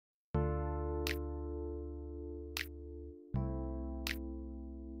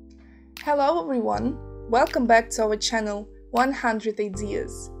Hello everyone, welcome back to our channel 100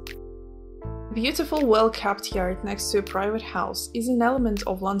 Ideas. A beautiful, well-kept yard next to a private house is an element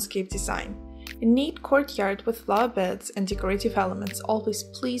of landscape design. A neat courtyard with flower beds and decorative elements always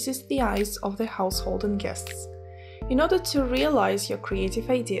pleases the eyes of the household and guests. In order to realize your creative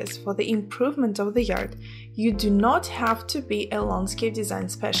ideas for the improvement of the yard, you do not have to be a landscape design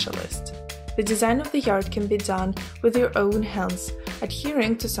specialist. The design of the yard can be done with your own hands,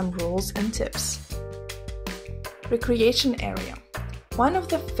 adhering to some rules and tips. Recreation area. One of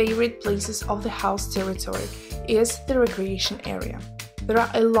the favorite places of the house territory is the recreation area. There are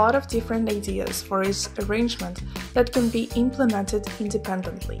a lot of different ideas for its arrangement that can be implemented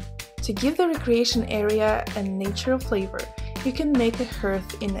independently. To give the recreation area a natural flavor, you can make a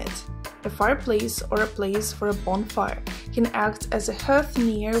hearth in it. A fireplace or a place for a bonfire can act as a hearth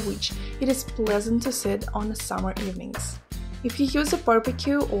near which it is pleasant to sit on summer evenings. If you use a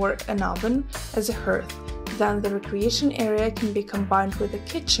barbecue or an oven as a hearth, then the recreation area can be combined with a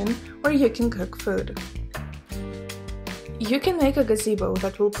kitchen where you can cook food. You can make a gazebo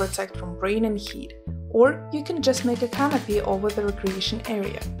that will protect from rain and heat, or you can just make a canopy over the recreation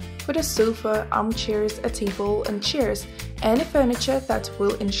area. Put a sofa, armchairs, a table and chairs, any furniture that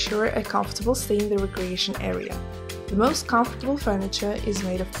will ensure a comfortable stay in the recreation area. The most comfortable furniture is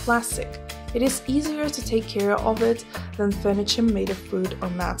made of plastic. It is easier to take care of it than furniture made of wood or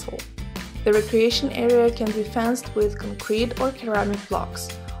metal. The recreation area can be fenced with concrete or ceramic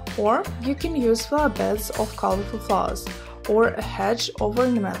blocks, or you can use flower beds of colorful flowers, or a hedge of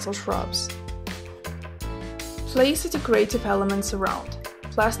ornamental shrubs. Place the decorative elements around.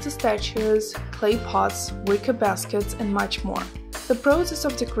 Plaster statues, clay pots, wicker baskets and much more. The process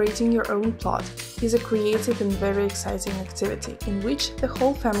of decorating your own plot is a creative and very exciting activity in which the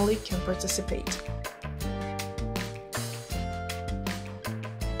whole family can participate.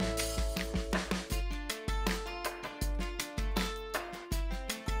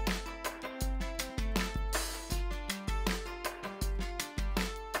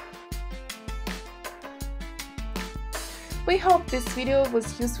 We hope this video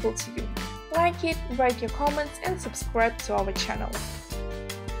was useful to you. Like it, write your comments and subscribe to our channel.